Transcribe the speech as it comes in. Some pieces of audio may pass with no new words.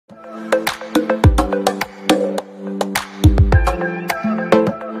How's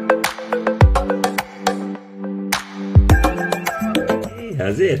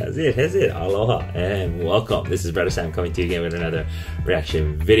it? Aloha and welcome. This is Bruddah Sam coming to you again with another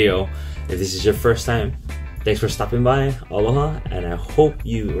reaction video. If this is your first time, thanks for stopping by. Aloha, and I hope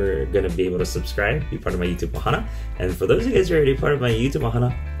you are going to be able to subscribe, be part of my YouTube Mahana. And for those of you guys who are already part of my YouTube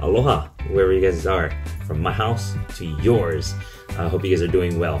Mahana, aloha, wherever you guys are, from my house to yours. I hope you guys are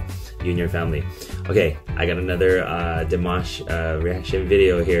doing well, you and your family. Okay, I got another DIMASH reaction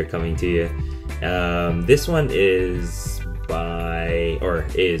video here coming to you. This one is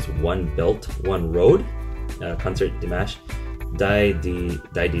is One Belt, One Road concert DIMASH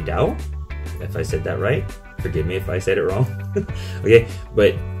Daididau. If I said that right, forgive me if I said it wrong. Okay,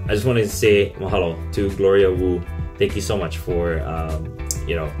 but I just wanted to say mahalo to Gloria Wu. Thank you so much for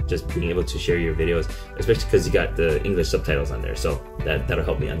you know, just being able to share your videos, especially because you got the English subtitles on there, so that'll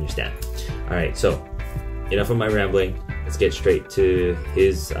help me understand. All right, so enough of my rambling. Let's get straight to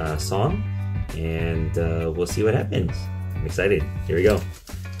his song, and we'll see what happens. I'm excited. Here we go.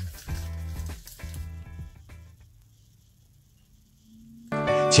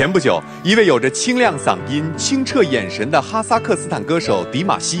前不久，一位有着清亮嗓音、清澈眼神的哈萨克斯坦歌手迪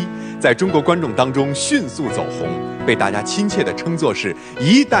玛希，在中国观众当中迅速走红，被大家亲切地称作是“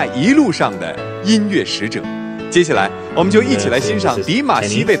一带一路”上的音乐使者。接下来，我们就一起来欣赏迪玛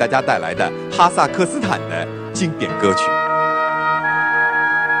希为大家带来的哈萨克斯坦的经典歌曲。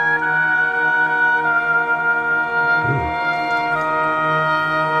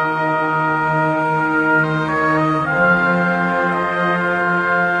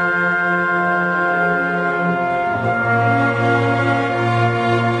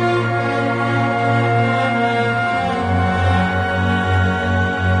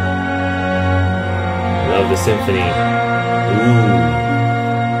 Love the symphony. Ooh.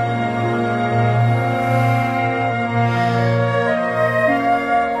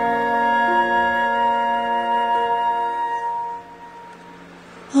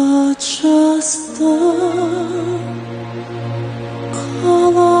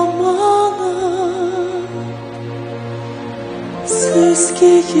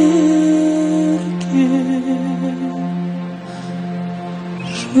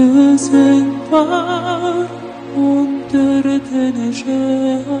 var under den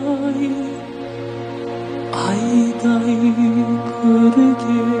sky ayday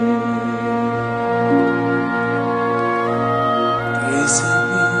kırge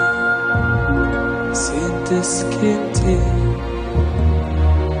Gezini sendes kenti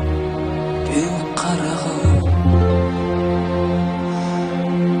ben qaragam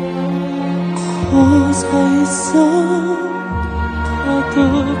Kozaysam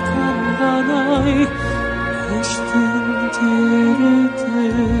kadıkan Ay, eştin geride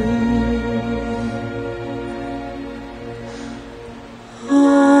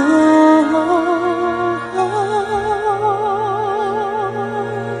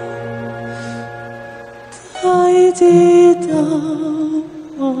Daididau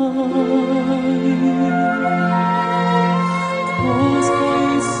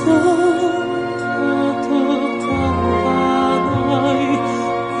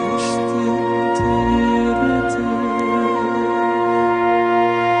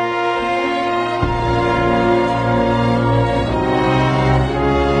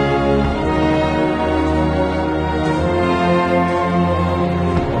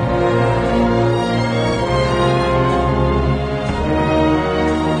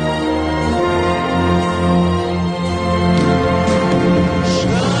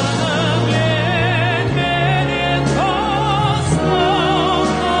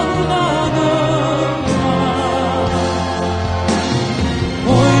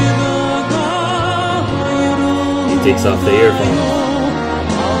Takes off the earphones.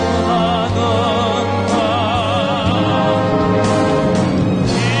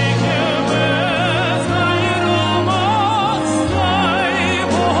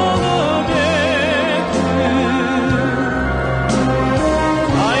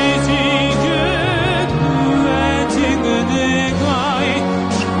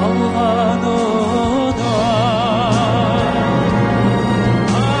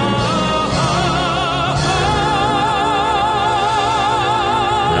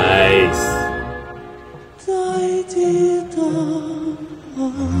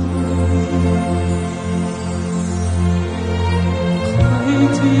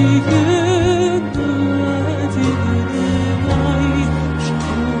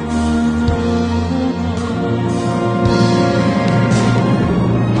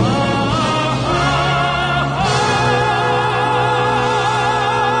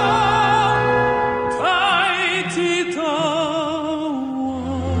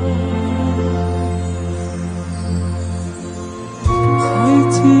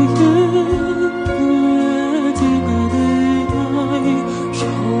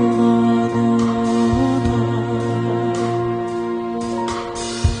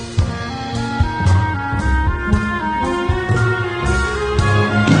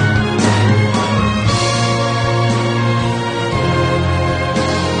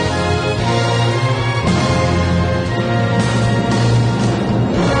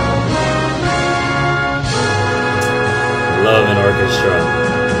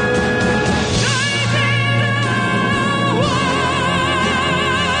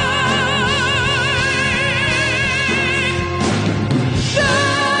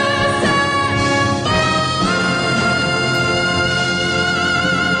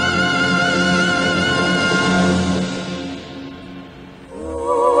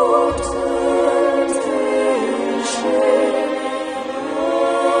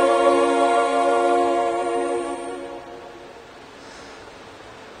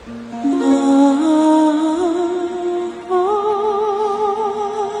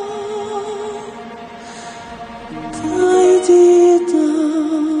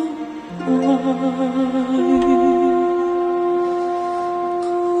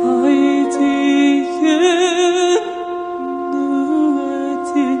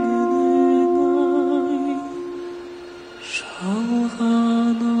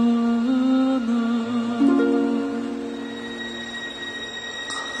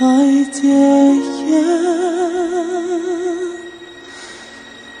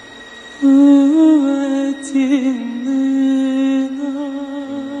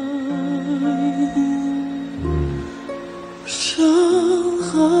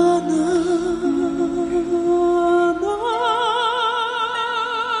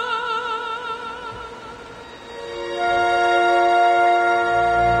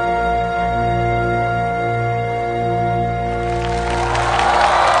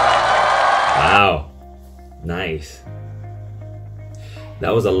 Nice.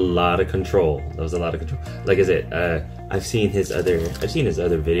 That was a lot of control. That was a lot of control. Like I said, I've seen his other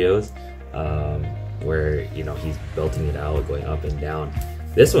videos where, you know, he's belting it out, going up and down.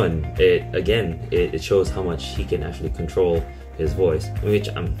 This one, it shows how much he can actually control his voice, which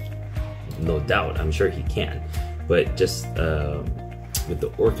no doubt, I'm sure he can. But just with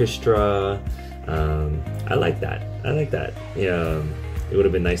the orchestra, I like that. I like that. Yeah, it would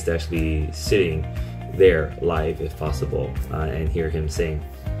have been nice to actually sitting there live if possible and hear him sing.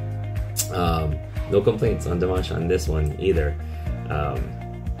 No complaints on DIMASH on this one either.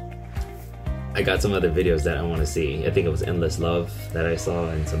 I got some other videos that I want to see. I think it was Endless Love that I saw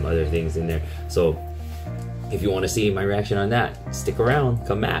and some other things in there. So if you want to see my reaction on that, stick around,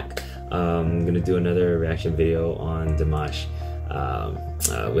 come back. I'm gonna do another reaction video on DIMASH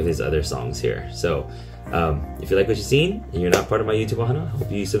with his other songs here. So if you like what you've seen and you're not part of my YouTube channel, I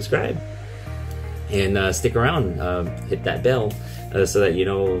hope you subscribe and stick around. Hit that bell so that you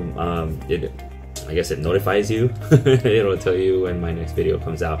know, I guess it notifies you. It'll tell you when my next video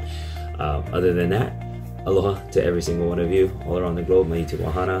comes out. Other than that, aloha to every single one of you all around the globe, my YouTube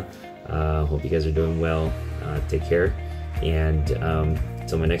wahana. Hope you guys are doing well. Take care, and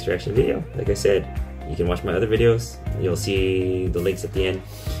till my next reaction video, like I said, you can watch my other videos. You'll see the links at the end.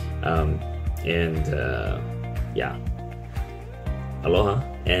 Yeah, aloha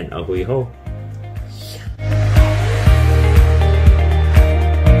and ahui ho.